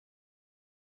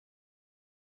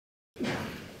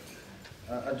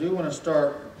I do want to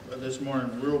start this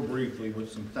morning real briefly with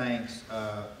some thanks.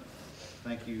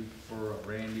 Thank you for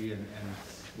Randy and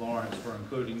Lawrence for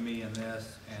including me in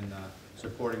this and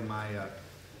supporting my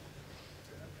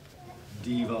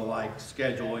diva-like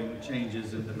scheduling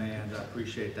changes in demand. I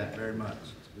appreciate that very much.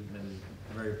 It's been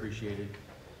very appreciated.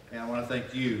 And I want to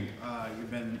thank you.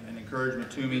 You've been an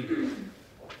encouragement to me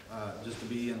just to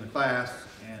be in the class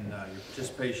and your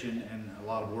participation and a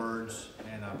lot of words,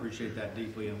 and I appreciate that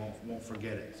deeply and won't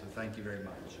forget it. So thank you very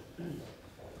much.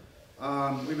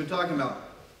 We've been talking about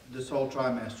this whole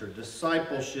trimester,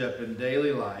 discipleship in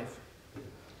daily life,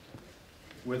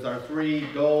 with our three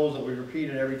goals that we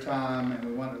repeated every time, and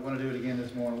we want to do it again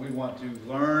this morning. We want to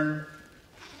learn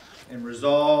and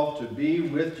resolve to be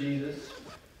with Jesus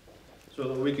so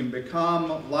that we can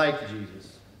become like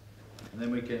Jesus, and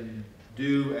then we can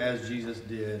do as Jesus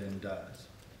did and does.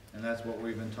 And that's what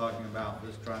we've been talking about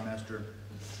this trimester.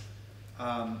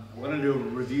 We're going to do a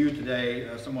review today,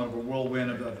 somewhat of a whirlwind.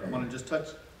 I want to just touch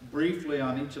briefly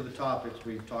on each of the topics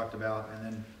we've talked about, and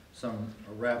then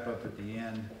a wrap up at the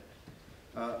end.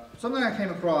 Something I came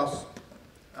across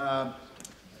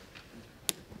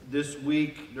this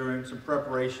week during some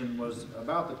preparation was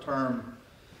about the term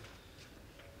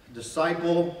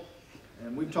disciple.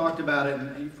 And we've talked about it,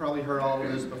 and you've probably heard all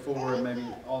of this before, and maybe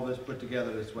all this put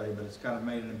together this way, but it's kind of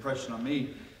made an impression on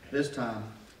me this time.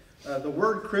 The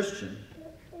word Christian,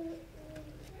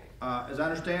 as I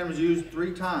understand, was used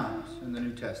 3 times in the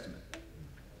New Testament.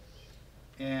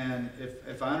 And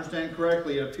if I understand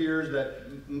correctly, it appears that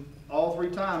all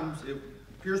 3 times it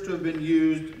appears to have been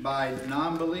used by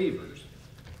non-believers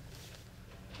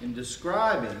in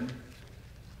describing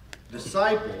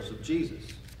disciples of Jesus.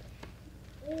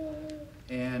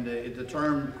 And the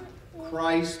term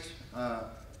Christ,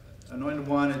 anointed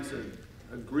one, it's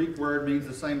a Greek word, means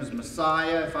the same as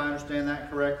Messiah, if I understand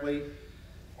that correctly.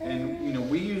 And,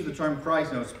 we use the term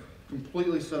Christ, it's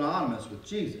completely synonymous with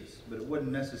Jesus, but it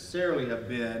wouldn't necessarily have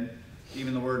been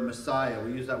even the word Messiah.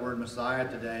 We use that word Messiah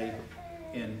today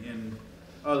in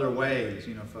other ways,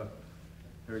 if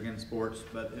they're against sports,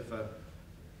 but if a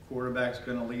quarterback's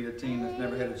going to lead a team that's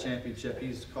never had a championship,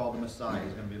 he's called the Messiah.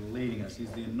 He's going to be leading us. He's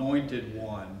the anointed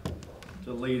one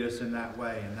to lead us in that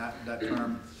way. And that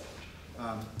term,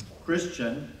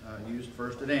 Christian, used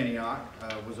first at Antioch,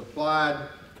 was applied.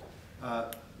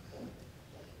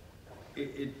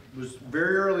 It was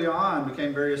very early on,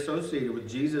 became very associated with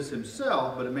Jesus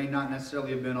himself, but it may not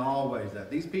necessarily have been always that.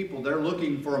 These people, they're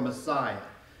looking for a Messiah.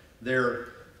 They're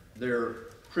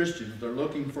Christians. They're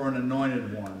looking for an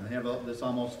anointed one. They have this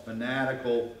almost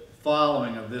fanatical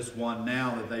following of this one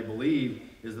now that they believe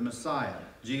is the Messiah.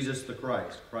 Jesus the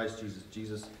Christ. Christ Jesus.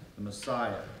 Jesus the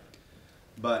Messiah.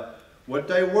 But what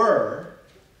they were,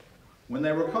 when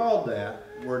they were called that,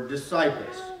 were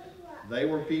disciples. They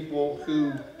were people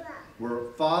who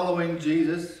were following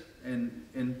Jesus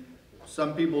in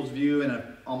some people's view in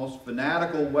an almost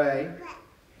fanatical way.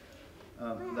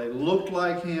 They looked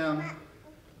like him.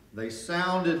 They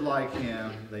sounded like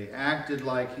him. They acted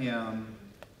like him.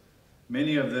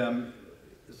 Many of them,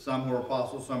 some were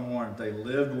apostles, some weren't. They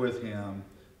lived with him.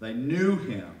 They knew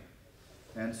him.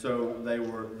 And so they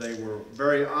were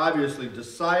very obviously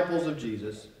disciples of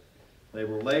Jesus. They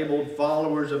were labeled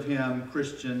followers of him,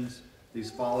 Christians, these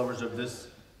followers of this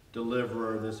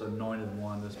deliverer, this anointed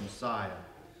one, this Messiah.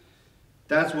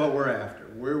 That's what we're after.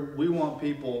 We want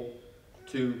people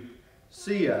to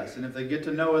see us, and if they get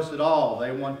to know us at all,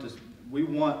 we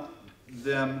want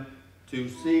them to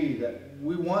see that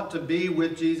we want to be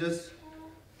with Jesus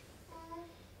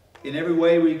in every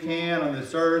way we can on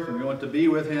this earth, and we want to be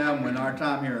with him when our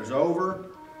time here is over.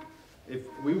 If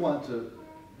we want to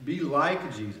be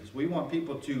like Jesus, we want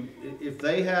people to, if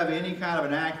they have any kind of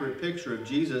an accurate picture of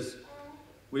Jesus,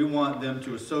 we want them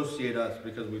to associate us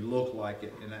because we look like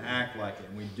it and act like it,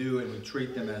 and we do it, and we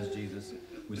treat them as Jesus.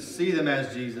 We see them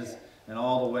as Jesus in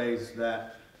all the ways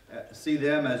that, see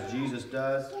them as Jesus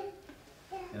does,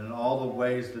 and in all the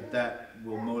ways that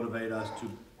will motivate us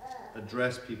to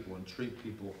address people and treat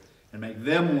people and make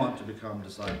them want to become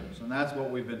disciples. And that's what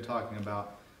we've been talking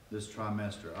about this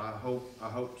trimester. I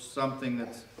hope something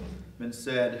that's been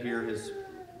said here has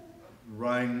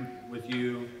rung with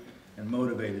you and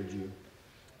motivated you.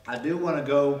 I do want to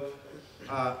go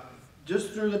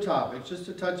just through the topics, just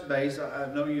to touch base.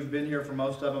 I know you've been here for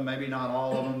most of them, maybe not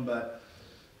all of them, but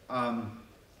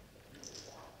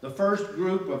the first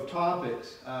group of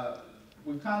topics,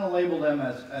 we've kind of labeled them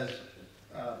as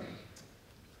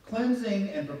cleansing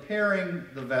and preparing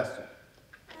the vessel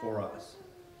for us.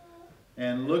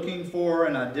 And looking for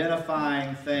and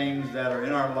identifying things that are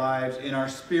in our lives, in our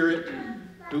spirit,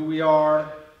 who we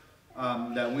are,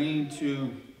 that we need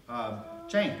to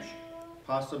change,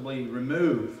 possibly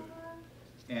remove,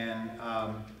 and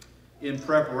in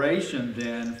preparation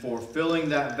then for filling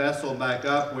that vessel back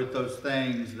up with those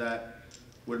things that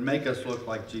would make us look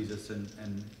like Jesus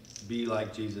and be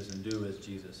like Jesus and do as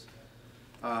Jesus.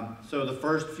 So the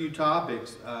first few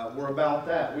topics were about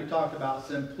that. We talked about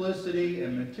simplicity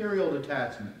and material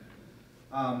detachment.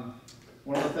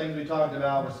 One of the things we talked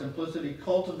about was simplicity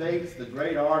cultivates the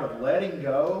great art of letting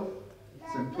go.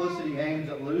 Simplicity aims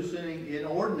at loosening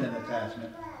inordinate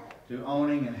attachment to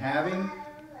owning and having.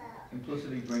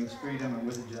 Simplicity brings freedom and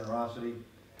with it generosity.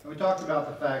 And we talked about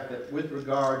the fact that with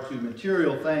regard to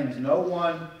material things, no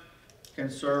one can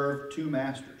serve two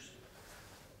masters.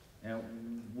 And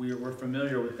we're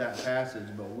familiar with that passage,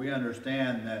 but we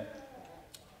understand that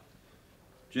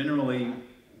generally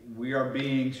we are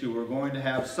beings who are going to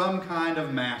have some kind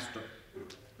of master.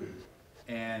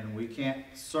 And we can't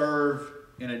serve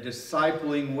in a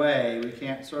discipling way. We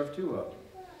can't serve two of them.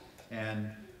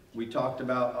 And we talked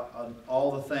about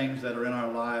all the things that are in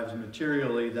our lives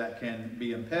materially that can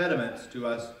be impediments to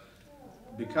us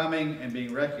becoming and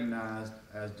being recognized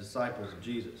as disciples of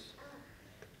Jesus.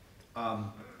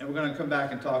 And we're going to come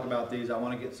back and talk about these. I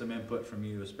want to get some input from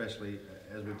you, especially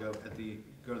as we go to the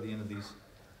end of these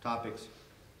topics.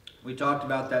 We talked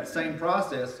about that same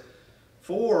process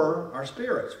for our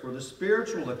spirits, for the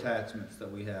spiritual attachments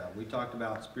that we have. We talked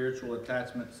about spiritual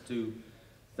attachments to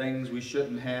things we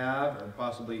shouldn't have, or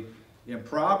possibly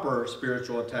improper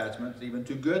spiritual attachments, even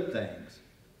to good things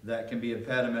that can be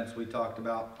impediments. We talked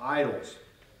about idols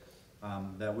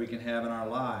that we can have in our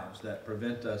lives that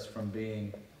prevent us from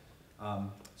being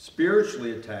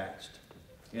spiritually attached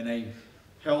in a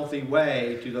healthy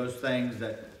way to those things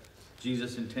that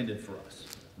Jesus intended for us,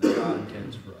 that God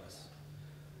intends for us.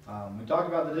 We talked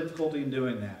about the difficulty in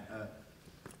doing that.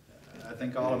 I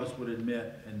think all of us would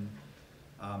admit and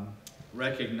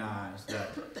recognize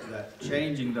that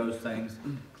changing those things,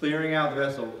 clearing out the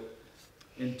vessel,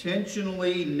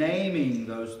 intentionally naming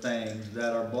those things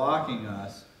that are blocking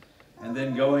us, and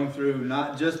then going through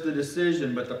not just the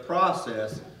decision but the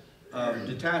process of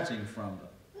detaching from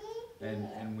them.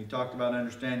 And we talked about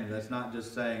understanding that's not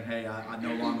just saying, hey, I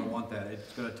no longer want that.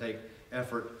 It's going to take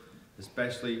effort,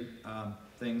 especially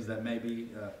things that may be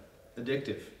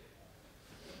addictive.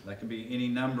 That can be any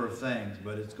number of things,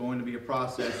 but it's going to be a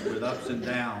process with ups and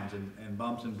downs and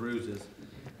bumps and bruises.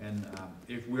 And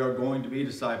if we are going to be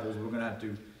disciples, we're going to have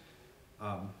to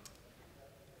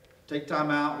take time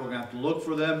out. We're going to have to look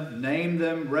for them, name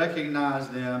them, recognize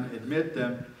them, admit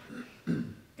them,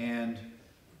 and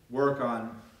work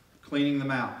on cleaning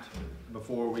them out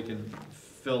before we can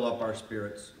fill up our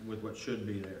spirits with what should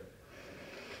be there.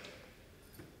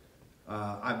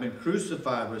 I've been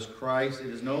crucified with Christ. It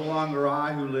is no longer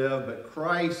I who live, but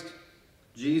Christ,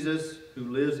 Jesus, who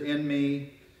lives in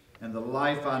me. And the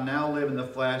life I now live in the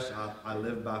flesh, I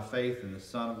live by faith in the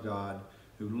Son of God,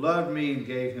 who loved me and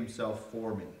gave himself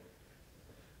for me.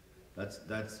 That's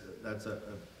a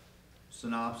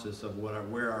synopsis of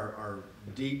where our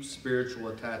deep spiritual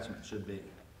attachment should be.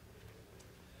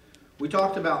 We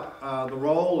talked about the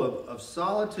role of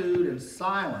solitude and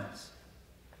silence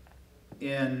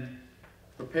in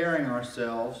preparing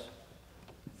ourselves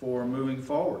for moving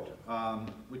forward.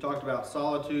 We talked about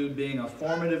solitude being a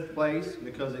formative place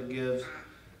because it gives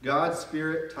God's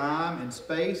Spirit time and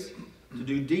space to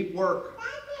do deep work.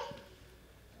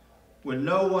 When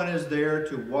no one is there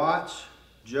to watch,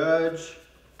 judge,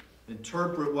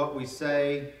 interpret what we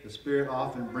say, the Spirit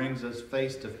often brings us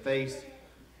face to face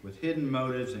with hidden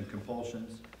motives and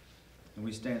compulsions, and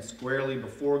we stand squarely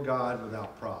before God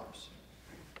without props.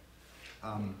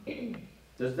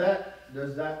 Does that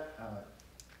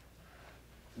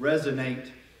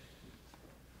resonate?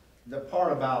 The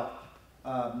part about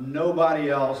nobody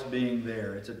else being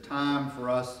there. It's a time for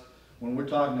us when we're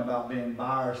talking about being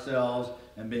by ourselves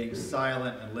and being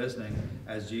silent and listening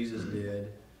as Jesus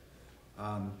did.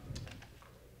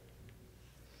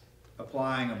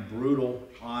 Applying a brutal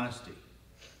honesty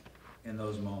in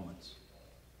those moments.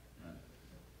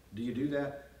 Do you do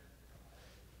that?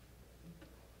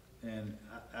 And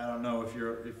I don't know if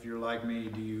you're like me.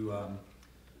 Do you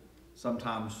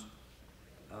sometimes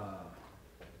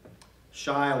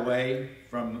shy away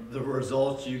from the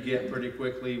results you get pretty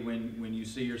quickly when you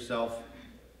see yourself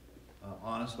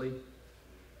honestly?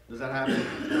 Does that happen?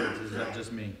 Or is that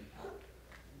just me?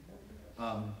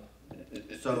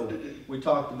 So we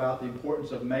talked about the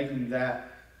importance of making that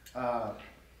a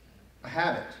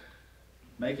habit,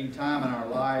 making time in our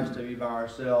lives to be by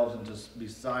ourselves and to be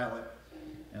silent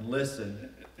and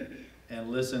listen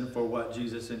for what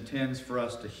Jesus intends for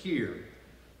us to hear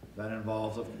That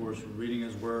involves, of course, reading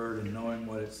His Word and knowing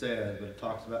what it says.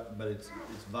 But it's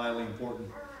vitally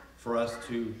important for us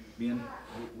to be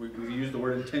we've used the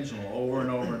word intentional over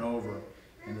and over and over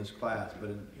in this class.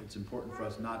 But it's important for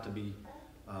us not to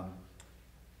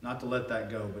let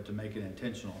that go, but to make it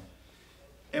intentional.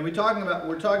 And we're talking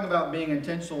about being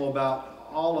intentional about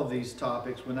all of these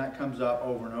topics when that comes up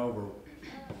over and over.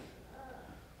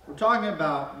 We're talking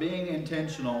about being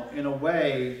intentional in a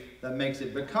way that makes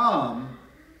it become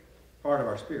part of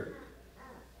our spirit.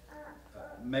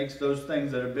 Makes those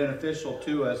things that are beneficial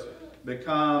to us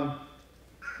become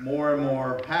more and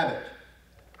more habit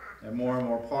and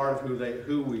more part of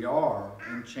who we are,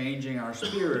 and changing our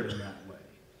spirit in that way.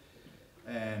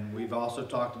 And we've also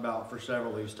talked about for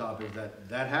several of these topics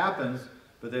that happens,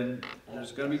 but then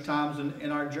there's going to be times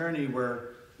in our journey where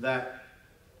that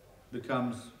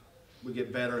becomes, we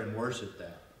get better and worse at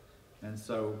that. And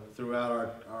so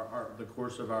throughout the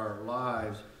course of our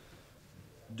lives,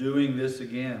 doing this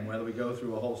again, whether we go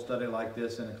through a whole study like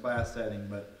this in a class setting,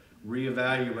 but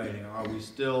reevaluating, are we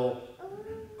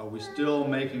still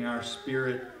making our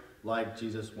spirit like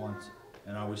Jesus wants it?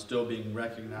 And are we still being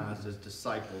recognized as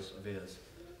disciples of His,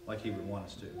 like He would want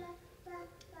us to?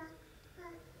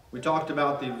 We talked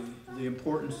about the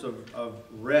importance of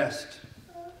rest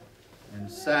and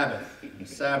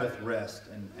Sabbath rest,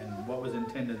 and what was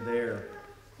intended there.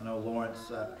 I know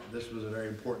Lawrence, this was a very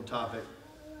important topic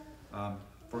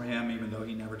for him, even though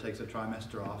he never takes a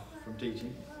trimester off from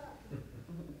teaching.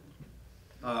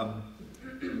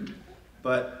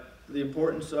 But the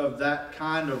importance of that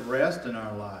kind of rest in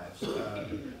our lives.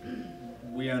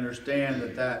 We understand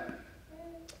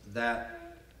that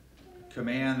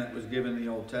command that was given in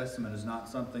the Old Testament is not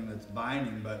something that's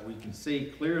binding, but we can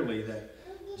see clearly that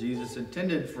Jesus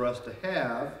intended for us to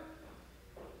have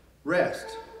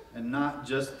rest, and not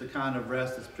just the kind of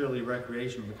rest that's purely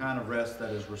recreational, the kind of rest that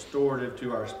is restorative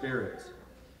to our spirits.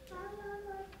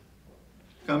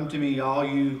 Come to me, all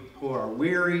you who are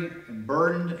weary and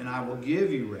burdened, and I will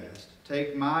give you rest.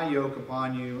 Take my yoke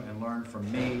upon you and learn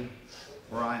from me,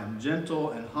 for I am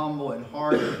gentle and humble in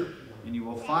heart, and you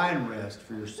will find rest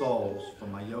for your souls. For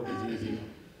my yoke is easy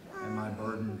and my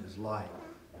burden is light.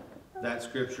 That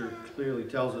scripture clearly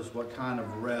tells us what kind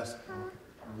of rest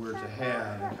we're to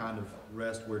have, and kind of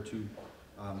rest we're to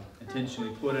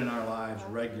intentionally put in our lives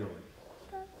regularly.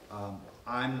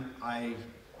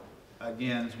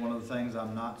 Again, it's one of the things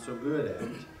I'm not so good at.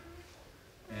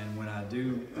 And when I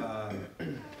do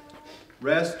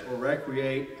rest or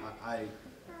recreate,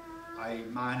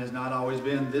 mine has not always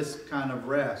been this kind of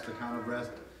rest, the kind of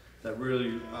rest that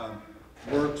really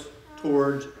works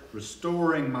towards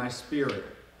restoring my spirit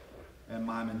and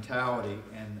my mentality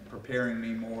and preparing me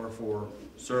more for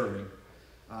serving.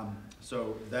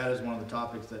 So that is one of the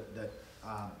topics that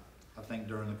I think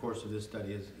during the course of this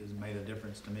study has made a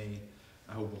difference to me.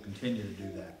 I hope we'll continue to do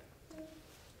that.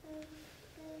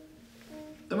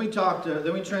 Then we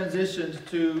transitioned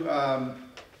to a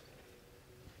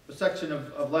section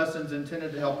of lessons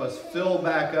intended to help us fill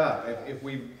back up. If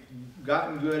we've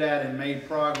gotten good at and made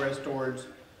progress towards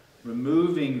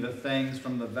removing the things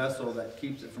from the vessel that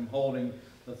keeps it from holding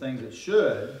the things it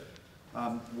should,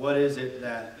 what is it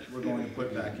that we're going to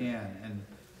put back in? And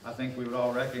I think we would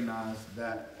all recognize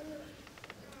that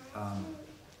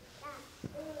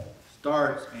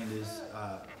starts and is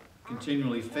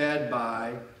continually fed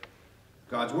by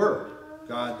God's Word.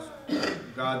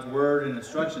 God's Word and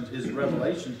instructions, His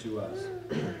revelation to us.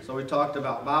 So we talked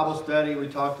about Bible study. We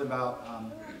talked about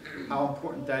how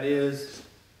important that is,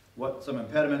 what some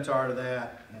impediments are to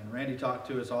that. And Randy talked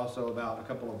to us also about a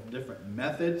couple of different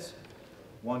methods.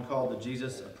 One called the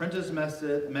Jesus Apprentice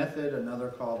method, another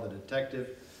called the detective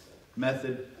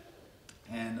method.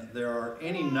 And there are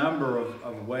any number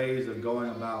of ways of going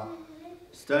about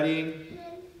studying,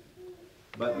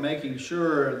 but making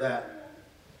sure that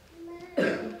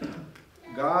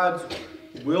God's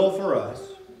will for us,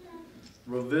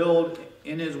 revealed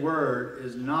in His Word,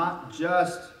 is not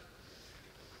just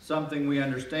something we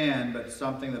understand, but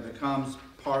something that becomes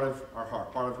part of our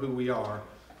heart, part of who we are,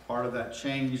 part of that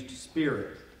changed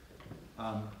spirit.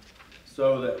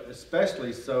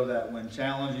 Especially so that when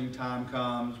challenging time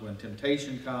comes, when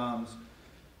temptation comes,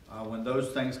 when those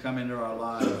things come into our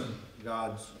lives,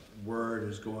 God's Word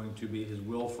is going to be, His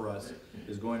will for us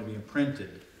is going to be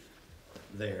imprinted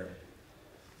there.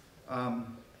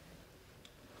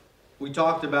 We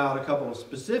talked about a couple of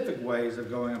specific ways of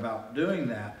going about doing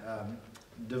that.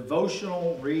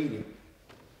 Devotional reading.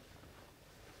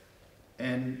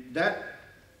 And that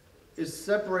is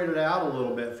separated out a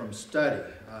little bit from study.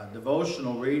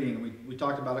 Devotional reading, we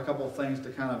talked about a couple of things to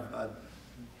kind of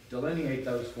delineate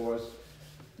those for us.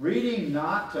 reading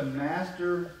not to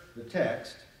master the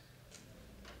text,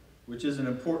 which is an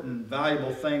important,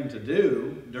 valuable thing to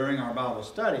do during our Bible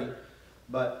study,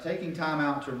 but taking time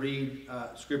out to read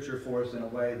Scripture for us in a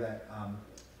way that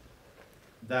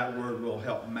that word will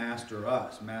help master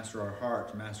us, master our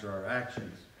hearts, master our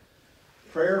actions.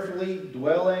 Prayerfully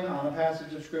dwelling on a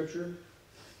passage of Scripture,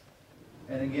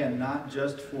 and again, not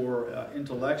just for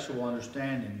intellectual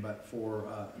understanding, but for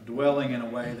dwelling in a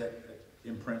way that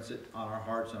imprints it on our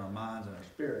hearts and our minds and our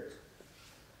spirits.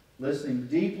 Listening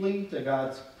deeply to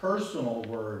God's personal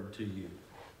word to you.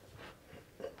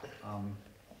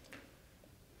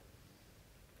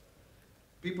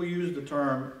 People use the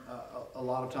term a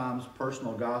lot of times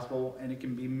personal gospel, and it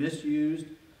can be misused,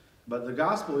 but the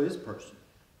gospel is personal.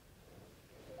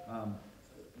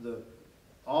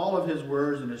 All of his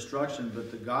words and instructions, but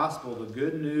the gospel, the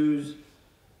good news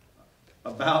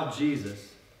about Jesus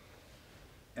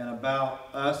and about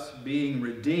us being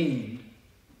redeemed,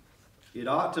 it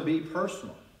ought to be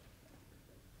personal.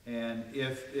 And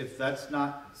if that's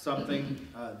not something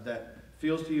that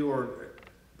feels to you or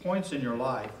points in your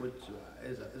life, which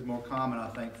is more common, I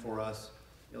think, for us,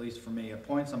 at least for me, at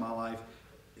points in my life,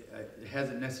 it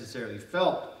hasn't necessarily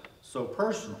felt so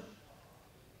personal.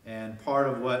 And part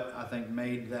of what I think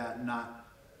made that not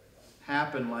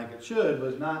happen like it should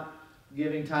was not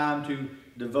giving time to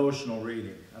devotional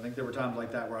reading. I think there were times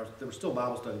like that where there was still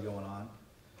Bible study going on.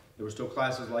 There were still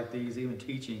classes like these, even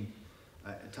teaching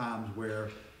at times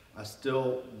where I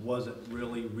still wasn't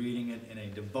really reading it in a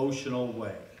devotional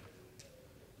way.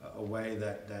 A way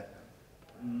that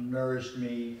nourished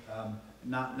me,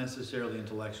 not necessarily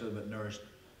intellectually, but nourished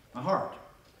my heart.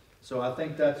 So I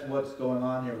think that's what's going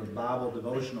on here with Bible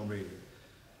devotional reading.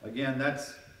 Again,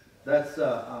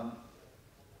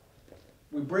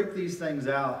 we break these things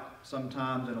out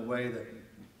sometimes in a way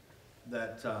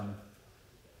that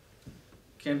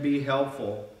can be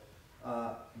helpful,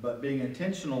 but being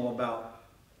intentional about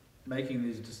making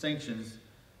these distinctions,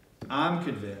 I'm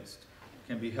convinced,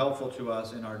 can be helpful to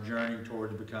us in our journey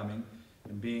towards becoming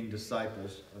and being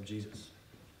disciples of Jesus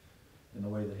in the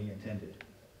way that he intended.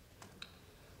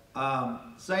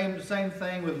 Same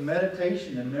thing with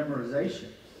meditation and memorization.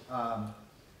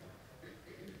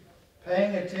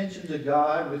 Paying attention to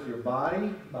God with your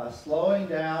body by slowing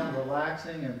down,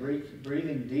 relaxing, and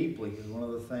breathing deeply is one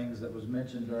of the things that was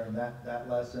mentioned during that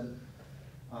lesson.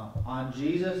 On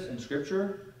Jesus in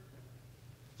Scripture,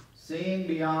 seeing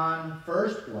beyond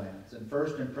first glance and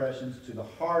first impressions to the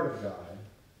heart of God,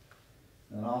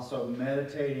 and also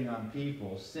meditating on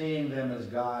people, seeing them as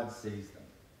God sees them.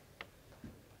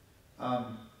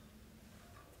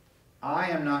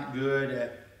 I am not good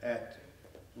at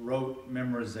rote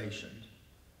memorization.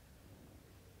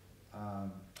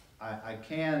 I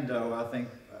can, though, I think,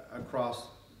 across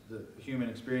the human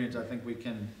experience, I think we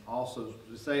can also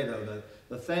say, though, that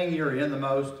the thing you're in the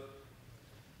most,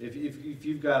 if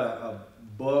you've got a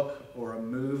book or a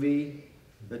movie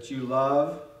that you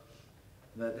love,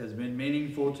 that has been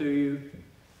meaningful to you,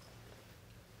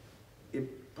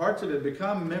 parts of it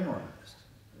become memorized.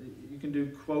 You can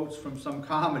do quotes from some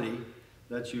comedy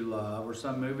that you love or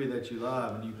some movie that you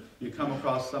love, and you come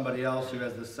across somebody else who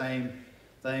has the same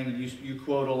thing, and you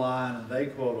quote a line and they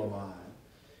quote a line.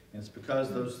 And it's because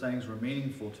those things were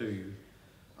meaningful to you.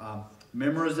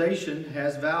 Memorization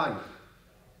has value.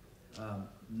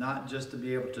 Not just to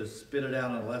be able to spit it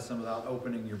out in a lesson without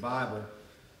opening your Bible,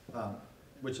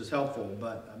 which is helpful,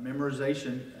 but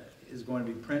memorization is going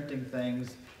to be printing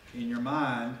things in your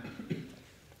mind,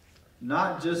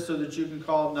 not just so that you can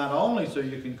not only so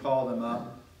you can call them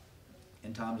up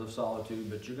in times of solitude,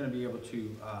 but you're going to be able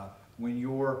to, when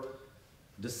you're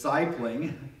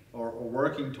discipling or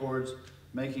working towards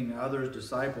making others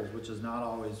disciples, which is not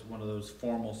always one of those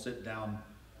formal sit down,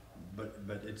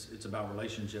 but it's about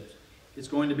relationships. It's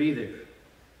going to be there.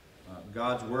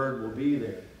 God's word will be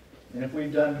there. And if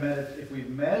we've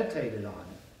meditated on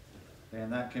it,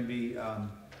 and that can be,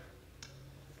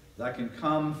 that can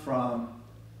come from,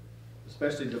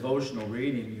 especially devotional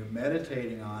reading. You're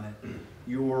meditating on it.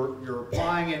 You're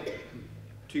applying it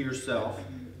to yourself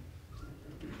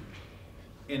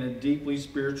in a deeply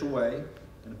spiritual way,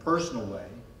 in a personal way.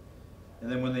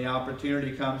 And then when the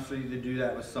opportunity comes for you to do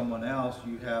that with someone else,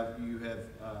 you have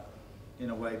in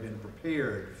a way been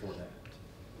prepared for that.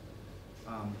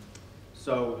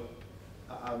 So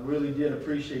I really did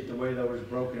appreciate the way that was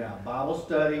broken out. Bible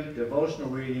study, devotional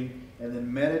reading, and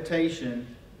then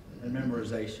meditation and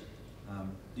memorization.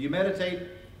 Do you meditate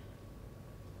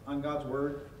on God's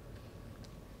Word?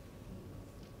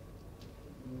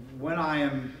 When I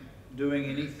am doing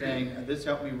anything, this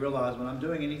helped me realize when I'm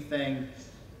doing anything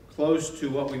close to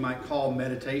what we might call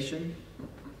meditation,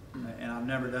 And I've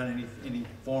never done any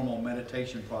formal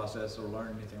meditation process or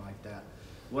learned anything like that.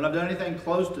 When I've done anything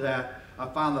close to that, I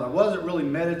found that I wasn't really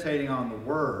meditating on the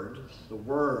words.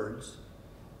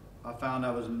 I found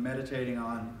I was meditating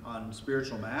on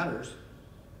spiritual matters,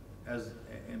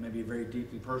 and maybe very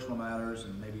deeply personal matters,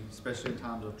 and maybe especially in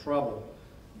times of trouble.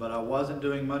 But I wasn't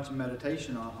doing much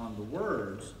meditation on the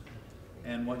words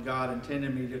and what God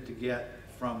intended me to get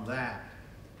from that.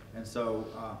 And so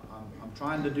I'm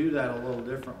trying to do that a little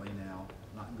differently now.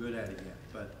 Not good at it yet,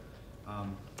 but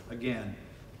again,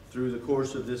 through the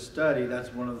course of this study,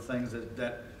 that's one of the things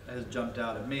that has jumped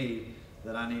out at me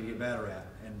that I need to get better at.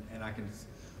 And I can,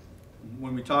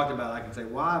 when we talked about it, I can say,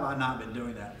 why have I not been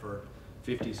doing that for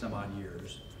 50 some odd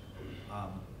years?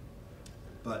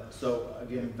 But so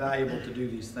again, valuable to do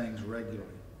these things regularly.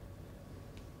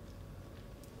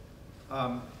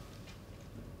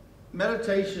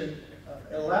 Meditation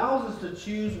allows us to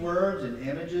choose words and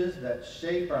images that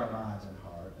shape our minds and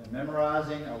heart. And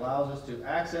memorizing allows us to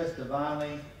access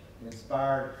divinely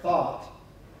inspired thought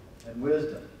and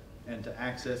wisdom, and to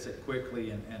access it quickly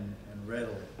and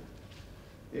readily.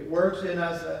 It works in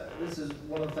us, this is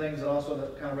one of the things that also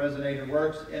that kind of resonated,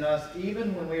 works in us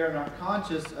even when we are not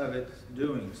conscious of its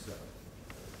doing so.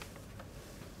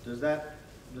 Does that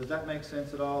make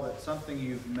sense at all? That's something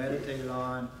you've meditated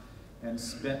on and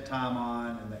spent time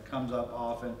on, and that comes up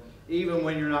often, even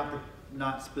when you're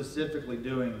not specifically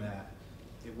doing that,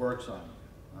 it works on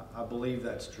you. I believe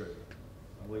that's true.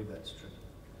 I believe that's true.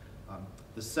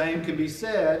 The same can be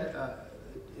said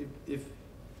if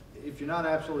you're not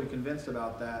absolutely convinced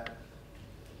about that.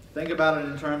 Think about it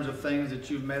in terms of things that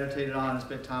you've meditated on and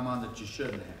spent time on that you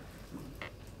shouldn't have.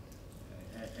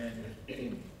 And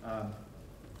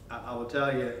I will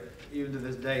tell you, even to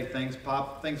this day, things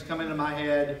come into my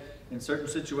head in certain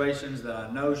situations that I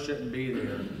know shouldn't be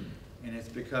there, and it's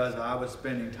because I was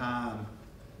spending time,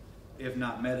 if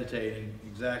not meditating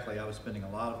exactly, I was spending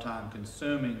a lot of time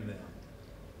consuming them.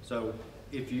 So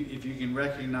if you can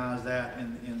recognize that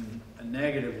in a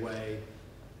negative way,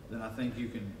 then I think you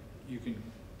can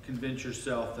convince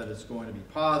yourself that it's going to be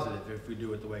positive if we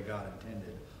do it the way God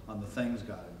intended, on the things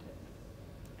God intended.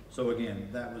 So again,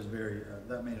 that was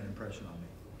that made an impression on me.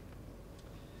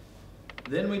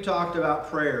 Then we talked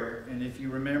about prayer, and if you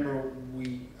remember,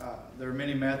 there are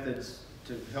many methods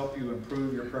to help you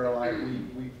improve your prayer life.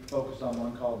 We focused on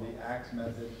one called the ACTS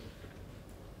method,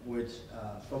 which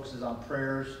focuses on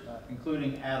prayers,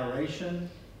 including adoration,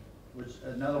 which is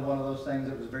another one of those things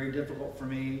that was very difficult for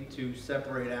me to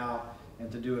separate out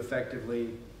and to do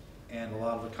effectively. And a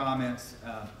lot of the comments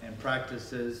and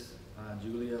practices,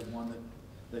 Julia, one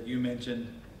that you mentioned,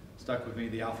 stuck with me,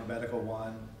 the alphabetical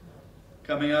one.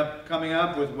 Coming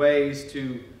up with ways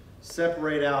to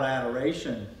separate out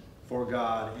adoration for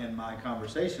God in my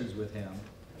conversations with Him.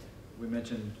 We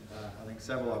mentioned, I think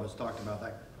several of us talked about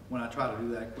that. When I try to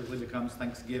do that, it quickly becomes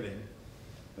Thanksgiving.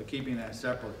 But keeping that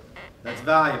separate, that's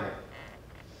valuable.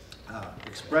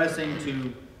 Expressing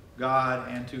to God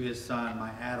and to His Son my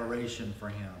adoration for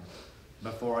Him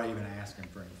before I even ask Him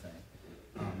for anything.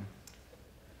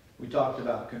 We talked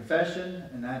about confession,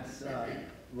 and that's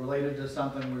related to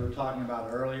something we were talking about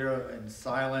earlier, in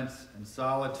silence and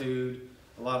solitude.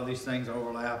 A lot of these things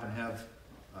overlap and have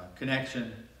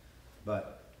connection,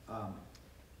 but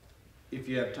if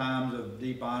you have times of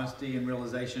deep honesty and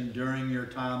realization during your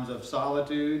times of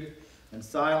solitude and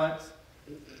silence,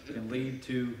 it can lead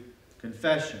to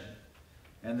confession.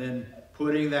 And then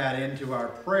putting that into our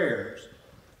prayers.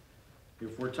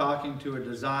 If we're talking to a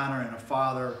designer and a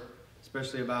father,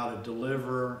 especially about a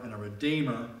deliverer and a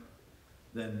redeemer,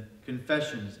 then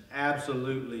confession is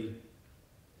absolutely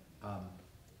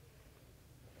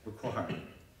required.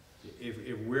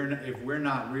 If we're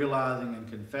not realizing and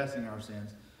confessing our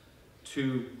sins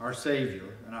to our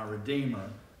Savior and our Redeemer,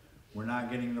 we're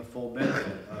not getting the full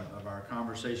benefit of our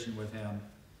conversation with Him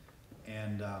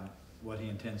and what He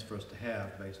intends for us to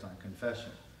have based on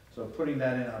confession. So putting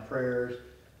that in our prayers,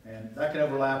 and that can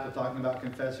overlap with talking about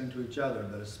confessing to each other,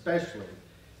 but especially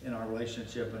in our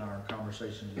relationship and our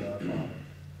conversations with our Father.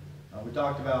 We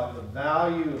talked about the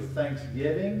value of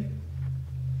thanksgiving.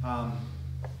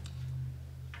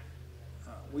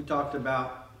 We talked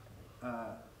about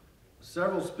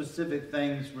several specific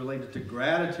things related to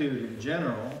gratitude in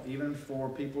general, even for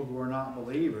people who are not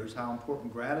believers, how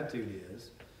important gratitude is.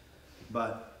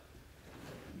 But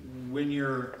when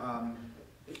you're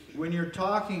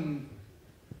talking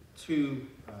to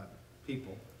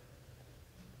people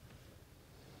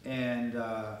and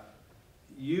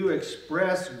you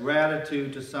express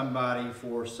gratitude to somebody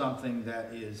for something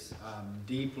that is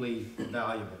deeply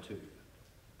valuable to you.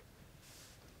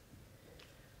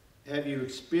 have you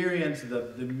experienced the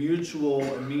mutual,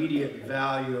 immediate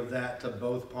value of that to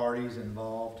both parties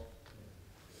involved?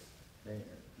 Okay.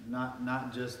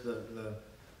 Not just the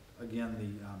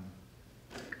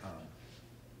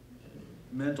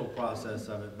mental process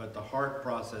of it, but the heart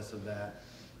process of that.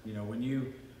 You know, when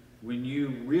you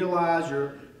realize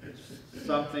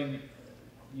something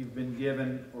you've been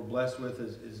given or blessed with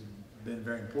has been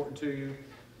very important to you,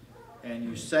 and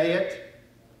you say it,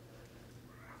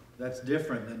 that's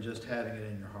different than just having it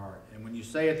in your heart. And when you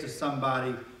say it to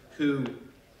somebody who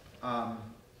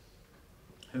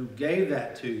gave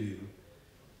that to you,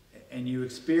 and you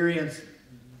experience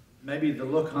maybe the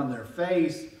look on their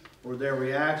face or their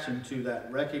reaction to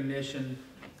that recognition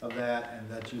of that, and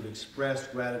that you've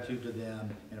expressed gratitude to them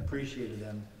and appreciated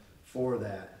them for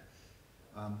that.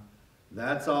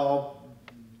 That's all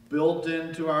built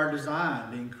into our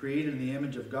design, being created in the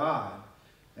image of God.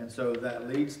 And so that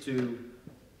leads to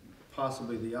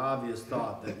possibly the obvious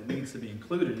thought that it needs to be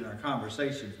included in our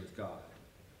conversations with God.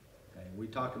 Okay? We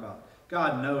talk about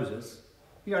God knows us.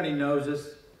 He already knows us.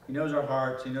 He knows our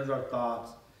hearts. He knows our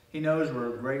thoughts. He knows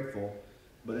we're grateful.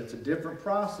 But it's a different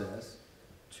process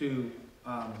to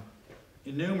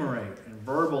enumerate and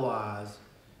verbalize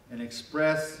and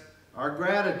express our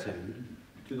gratitude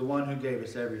to the one who gave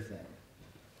us everything.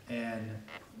 And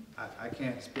I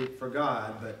can't speak for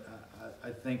God, but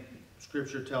I think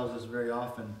Scripture tells us very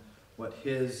often what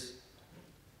His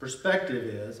perspective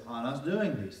is on us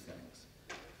doing these things.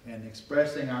 And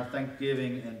expressing our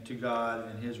thanksgiving and to God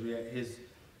and His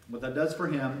what that does for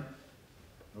Him,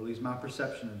 or at least my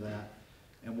perception of that,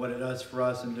 and what it does for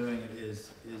us in doing it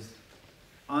is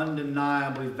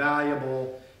undeniably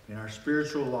valuable in our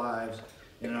spiritual lives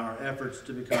and in our efforts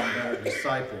to become better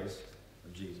disciples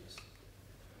of Jesus.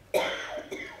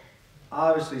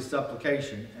 Obviously,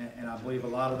 supplication, and I believe a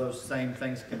lot of those same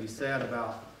things can be said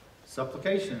about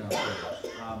supplication in our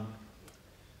prayers.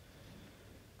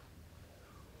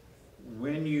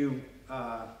 When you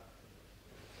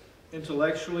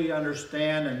intellectually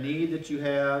understand a need that you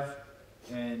have,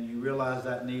 and you realize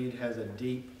that need has a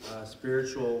deep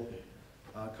spiritual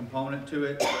component to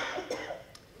it,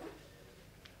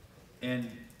 and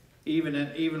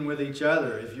even with each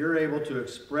other, if you're able to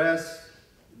express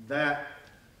that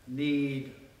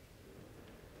need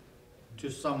to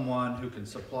someone who can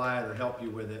supply it or help you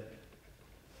with it,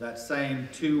 that same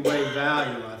two-way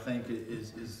value, I think,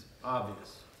 is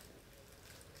obvious.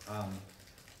 If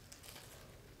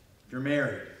you're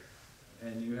married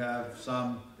and you have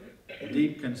some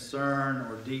deep concern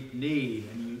or deep need,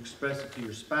 and you express it to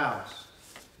your spouse,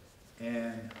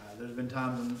 and there's been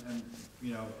times, and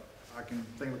you know, I can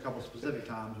think of a couple specific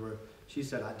times where she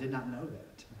said, "I did not know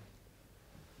that,"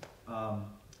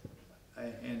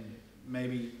 and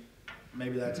maybe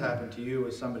that's happened to you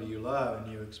with somebody you love,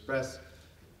 and you express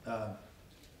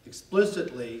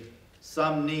explicitly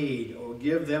some need or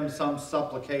give them some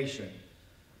supplication.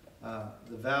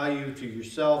 The value to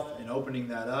yourself in opening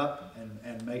that up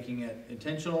and making it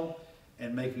intentional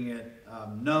and making it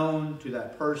known to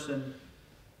that person.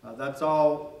 That's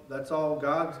all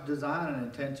God's design and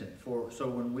intention for. So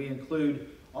when we include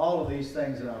all of these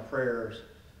things in our prayers,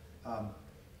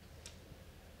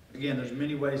 again, there's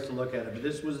many ways to look at it, but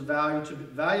this was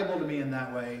valuable to me in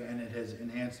that way, and it has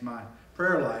enhanced my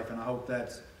prayer life, and I hope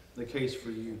that's the case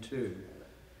for you too.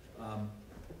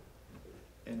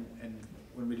 And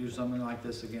when we do something like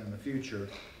this again in the future,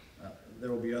 there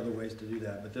will be other ways to do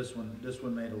that. But this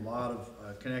one made a lot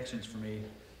of connections for me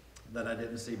that I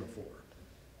didn't see before.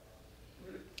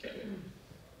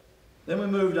 Then we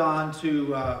moved on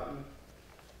to,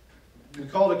 we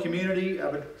called it community. I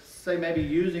would say maybe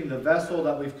using the vessel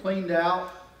that we've cleaned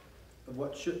out of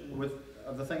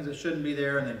of the things that shouldn't be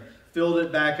there, and then filled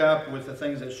it back up with the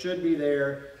things that should be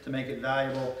there to make it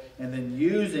valuable, and then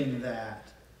using that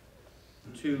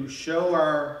to show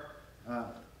our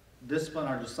discipline,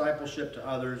 our discipleship to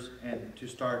others, and to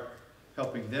start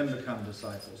helping them become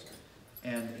disciples.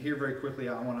 And here, very quickly,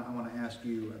 I want to ask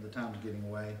you, at the time's getting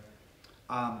away,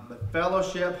 but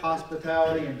fellowship,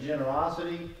 hospitality, and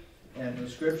generosity, and the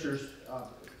Scriptures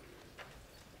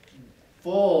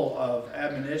full of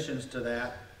admonitions to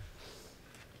that.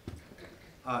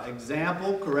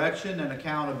 Example, correction, and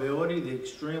accountability, the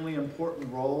extremely important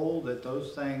role that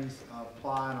those things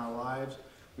apply in our lives.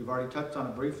 We've already touched on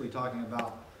it briefly, talking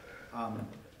about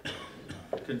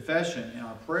confession in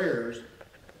our prayers,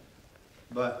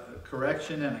 but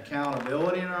correction and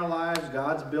accountability in our lives,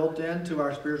 God's built into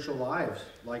our spiritual lives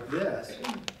like this.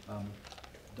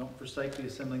 Don't forsake the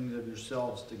assembling of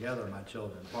yourselves together, my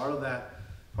children. Part of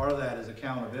that is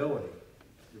accountability.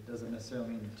 It doesn't necessarily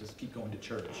mean just keep going to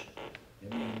church.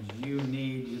 It means you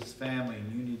need this family,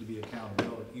 and you need to be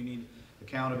accountable. You need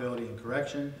accountability and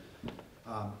correction.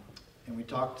 And we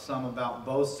talked some about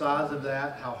both sides of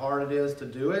that, how hard it is to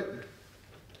do it,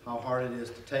 how hard it is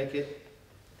to take it,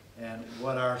 and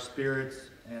what our spirits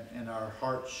and our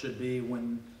hearts should be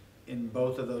when in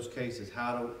both of those cases.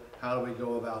 How do we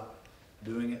go about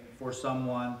doing it for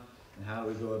someone, and how do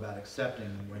we go about accepting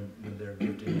when they're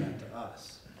gifting that to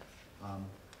us?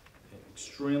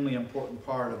 Extremely important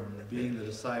part of being the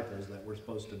disciples that we're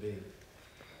supposed to be.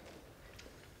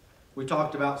 We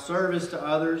talked about service to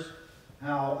others,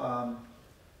 how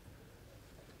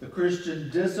the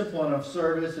Christian discipline of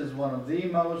service is one of the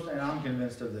most, and I'm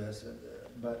convinced of this,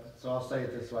 but so I'll say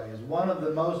it this way, is one of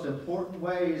the most important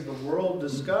ways the world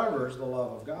discovers the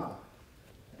love of God.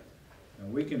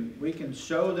 And we can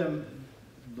show them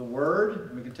the Word,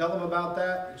 and we can tell them about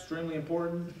that, extremely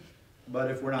important, but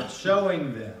if we're not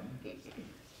showing them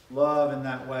love in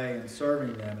that way and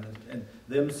serving them, and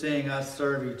them seeing us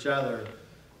serve each other,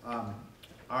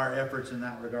 our efforts in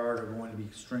that regard are going to be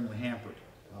extremely hampered,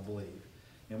 I believe.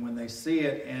 And when they see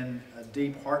it in a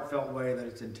deep, heartfelt way that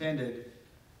it's intended,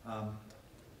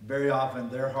 very often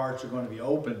their hearts are going to be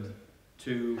opened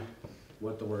to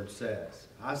what the Word says.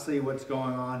 I see what's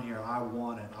going on here. I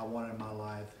want it. I want it in my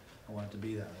life. I want it to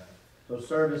be that way. So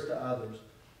service to others.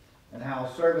 And how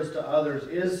service to others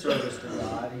is service to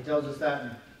God. He tells us that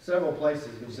in several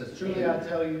places. He says, "Truly I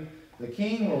tell you, the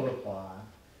king will reply,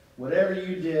 whatever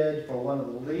you did for one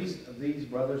of the least of these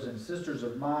brothers and sisters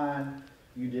of mine,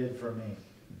 you did for me."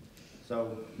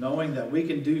 So knowing that we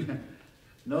can do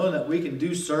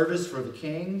service for the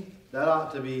king, that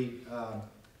ought to be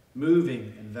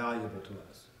moving and valuable to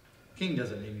us. The king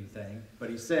doesn't need anything, but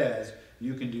he says,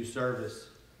 "You can do service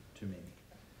to me,"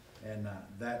 and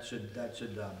that should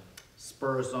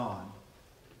spur us on.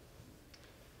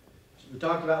 We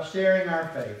talked about sharing our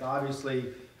faith.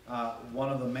 Obviously, one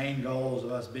of the main goals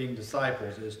of us being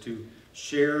disciples is to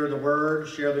share the Word,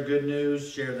 share the good news,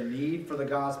 share the need for the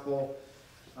gospel,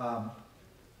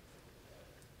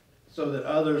 so that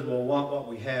others will want what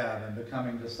we have and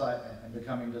becoming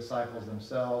disciples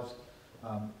themselves.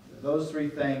 Those three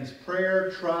things, prayer,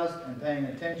 trust, and paying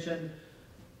attention,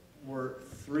 were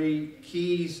three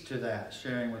keys to that,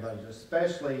 sharing with others.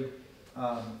 Especially,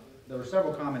 there were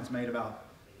several comments made about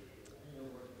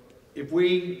if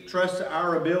we trust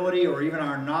our ability or even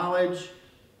our knowledge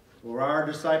or our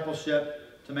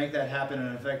discipleship to make that happen in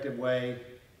an effective way,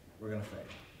 we're going to fail.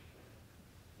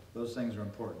 Those things are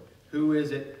important. Who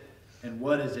is it and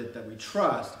what is it that we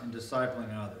trust in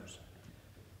discipling others?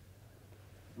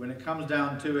 When it comes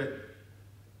down to it,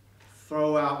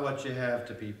 throw out what you have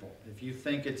to people. If you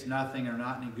think it's nothing or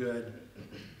not any good,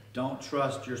 don't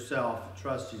trust yourself.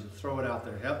 Trust Jesus. Throw it out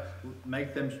there. Help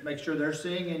make sure they're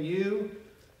seeing in you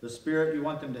the spirit you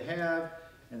want them to have,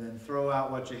 and then throw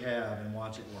out what you have and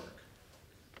watch it work.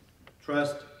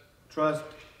 Trust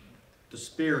the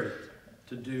Spirit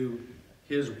to do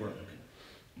His work,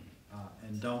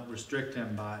 and don't restrict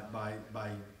Him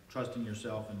by trusting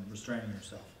yourself and restraining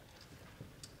yourself.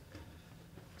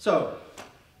 So,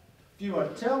 if you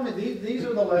want to tell me, these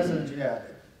are the lessons you have.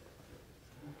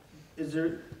 Is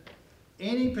there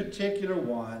any particular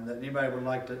one that anybody would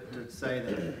like to say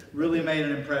that really made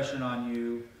an impression on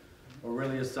you, or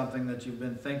really is something that you've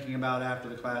been thinking about after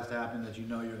the class happened that you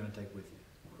know you're going to take with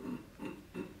you?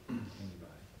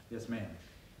 Anybody? Yes, ma'am.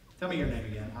 Tell me your name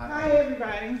again. Hi,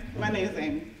 everybody. My name is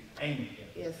Amy. Amy.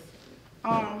 Yes.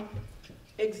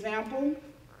 Example,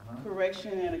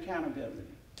 correction, and accountability.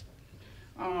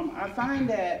 I find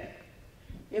that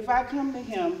if I come to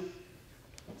him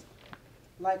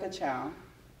like a child,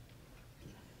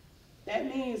 that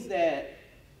means that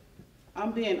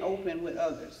I'm being open with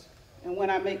others. And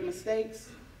when I make mistakes,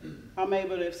 I'm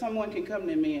able to, if someone can come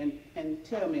to me and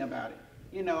tell me about it.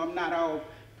 You know, I'm not all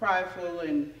prideful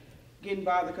and getting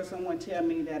bothered because someone tell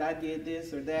me that I did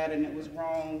this or that and it was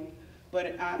wrong.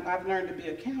 But I've learned to be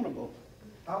accountable.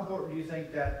 How important do you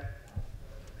think that,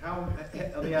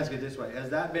 let me ask it this way,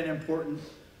 has that been important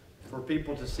for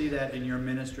people to see that in your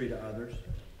ministry to others?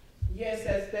 Yes,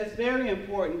 that's very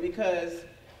important, because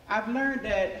I've learned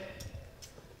that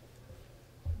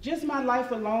just my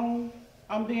life alone,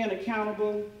 I'm being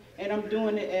accountable and I'm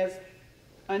doing it as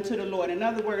unto the Lord. In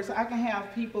other words, I can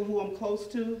have people who I'm close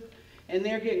to and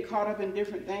they're getting caught up in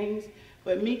different things,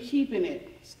 but me keeping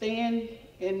it, staying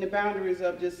in the boundaries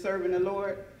of just serving the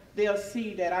Lord, they'll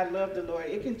see that I love the Lord.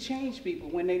 It can change people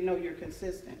when they know you're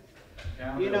consistent.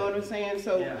 You know what I'm saying?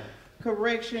 So yeah.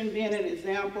 Correction, being an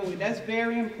example, that's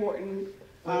very important.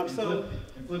 And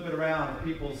flip it around. If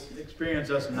people experience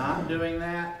us not doing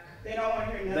that, they don't want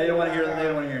to hear nothing. They don't want to hear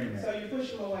anymore. So you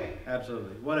push them away.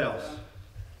 Absolutely. What else?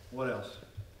 What else?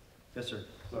 Yes, sir.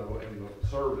 So in the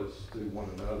service to one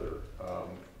another,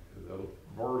 the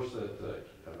verse that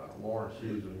Lawrence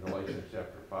used in Galatians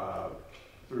chapter 5,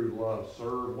 through love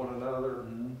serve one another.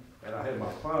 Mm-hmm. And I had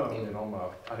my phone, and I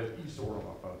have eSword on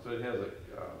my phone, so it has a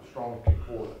strong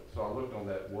concordance. So I looked on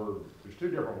that word. There's two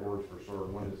different words for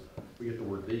serve. One is, we get the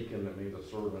word deacon, that means a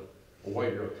servant, a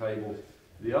waiter of tables.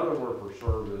 The other word for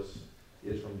service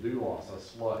is from doulos, a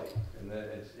slave. And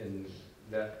that it's in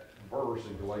that verse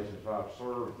in Galatians 5,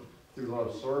 serve through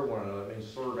love, serve one another. It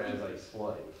means serve as a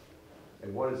slave.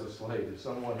 And what is a slave? It's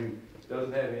someone who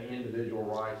doesn't have any individual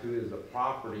rights, who is the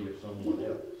property of someone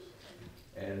else.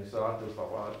 And so I just thought,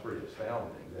 wow, that's pretty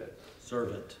astounding. That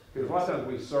Servant. because a lot of times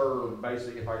we serve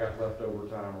basically if I got leftover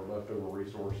time or leftover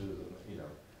resources, and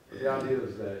but the idea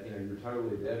is that you're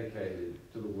totally dedicated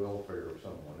to the welfare of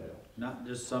someone else. Not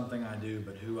just something I do,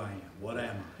 but who I am. What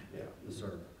am I? Yeah. The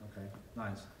servant. Okay,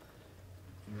 nice.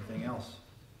 Anything else?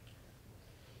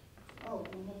 Oh,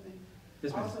 one more thing.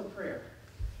 Yes, ma'am. Also prayer.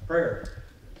 Prayer.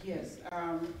 Yes,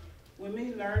 with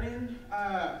me learning,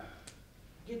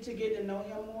 get to know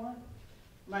him more,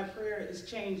 my prayer is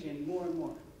changing more and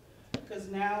more. Because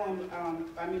now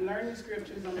I'm learning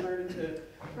scriptures, I'm learning to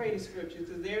pray the scriptures.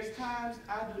 Because there's times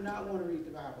I do not want to read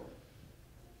the Bible.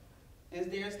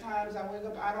 And there's times I wake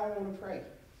up, I don't want to pray.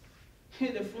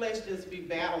 The flesh just be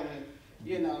battling,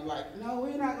 like, no,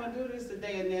 we're not going to do this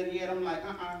today. And then yet I'm like,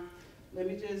 let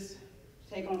me just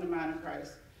take on the mind of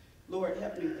Christ. Lord,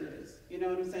 help me through this. You know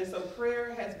what I'm saying? So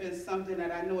prayer has been something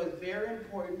that I know is very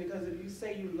important, because if you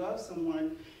say you love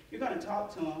someone, you're going to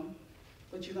talk to them,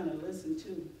 but you're going to listen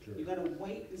too. Sure. You're going to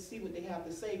wait and see what they have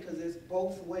to say, because it's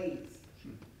both ways.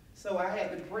 So I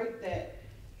had to break that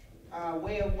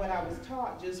way of what I was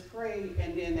taught. Just pray,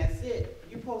 and then that's it.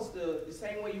 You're supposed to, the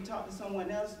same way you talk to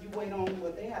someone else, you wait on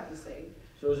what they have to say.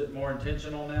 So is it more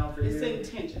intentional now for you? It's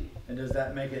intentional. And does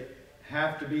that make it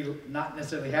have to be, not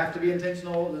necessarily have to be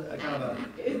intentional, kind of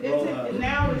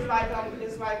Now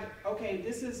it's like, okay,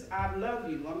 this is, I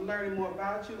love you. I'm learning more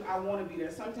about you. I want to be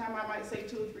there. Sometimes I might say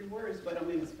 2 or 3 words, but I'm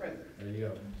in his presence. There you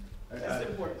go. That's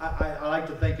important. I like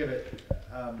to think of it,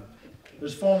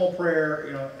 there's formal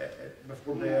prayer,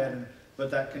 before bed,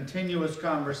 but that continuous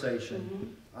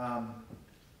conversation, I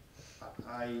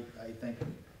think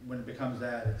when it becomes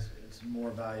that, it's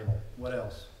more valuable. What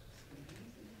else?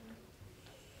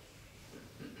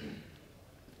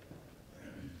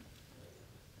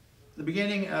 The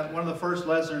beginning, one of the first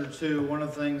lessons or two, one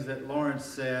of the things that Lawrence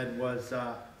said was,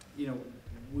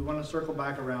 we want to circle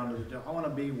back around to, I want to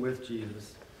be with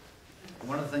Jesus.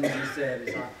 One of the things he said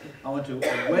is, I want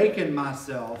to awaken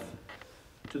myself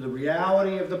to the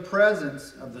reality of the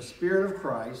presence of the Spirit of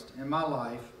Christ in my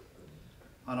life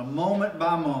on a moment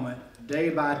by moment, day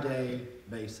by day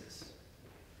basis.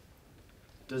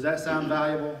 Does that sound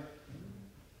valuable?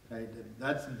 Okay,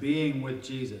 that's being with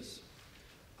Jesus.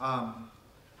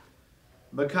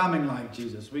 Becoming like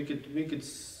Jesus. We could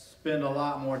spend a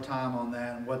lot more time on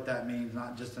that and what that means,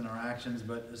 not just in our actions,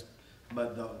 but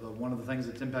one of the things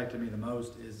that's impacted me the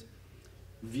most is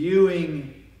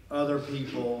viewing other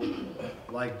people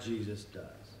like Jesus does.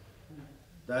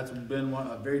 That's been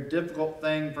a very difficult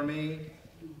thing for me,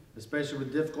 especially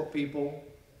with difficult people.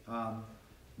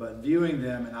 But viewing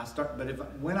them, and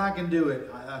when I can do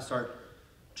it, I start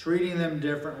treating them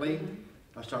differently.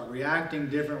 I start reacting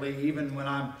differently, even when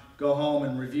I go home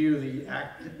and review the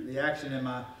action in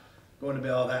my going to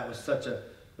bed. Oh, that was such a.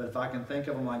 But if I can think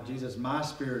of them like Jesus, my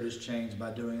spirit is changed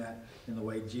by doing that in the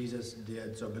way Jesus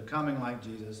did. So becoming like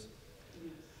Jesus,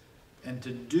 and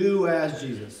to do as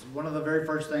Jesus. One of the very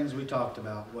first things we talked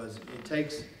about was it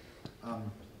takes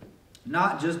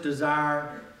not just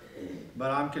desire, but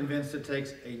I'm convinced it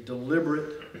takes a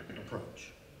deliberate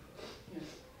approach.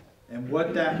 And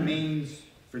what that means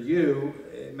for you,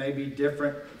 it may be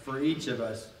different for each of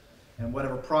us. And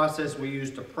whatever process we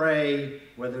use to pray,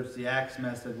 whether it's the Acts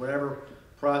method, whatever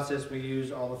process we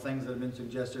use, all the things that have been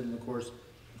suggested in the course.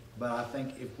 But I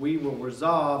think if we will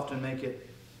resolve to make it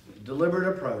a deliberate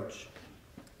approach,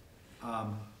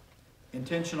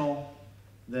 intentional,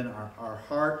 then our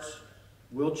hearts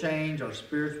will change, our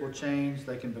spirits will change,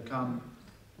 they can become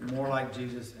more like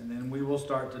Jesus, and then we will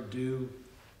start to do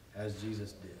as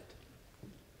Jesus did.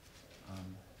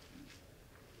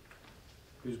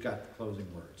 Who's got the closing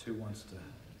words? Who wants to?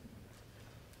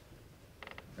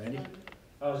 Randy?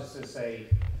 I was just going to say,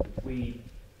 we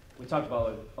talked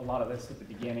about a lot of this at the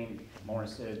beginning.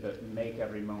 Morris said, but make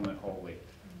every moment holy.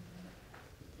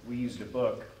 We used a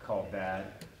book called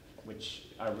that, which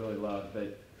I really love,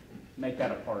 but make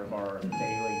that a part of our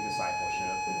daily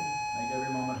discipleship. Make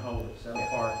every moment holy, set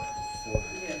apart for.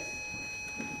 Yes.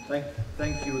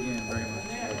 Thank you again very much.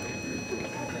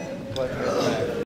 Bless you.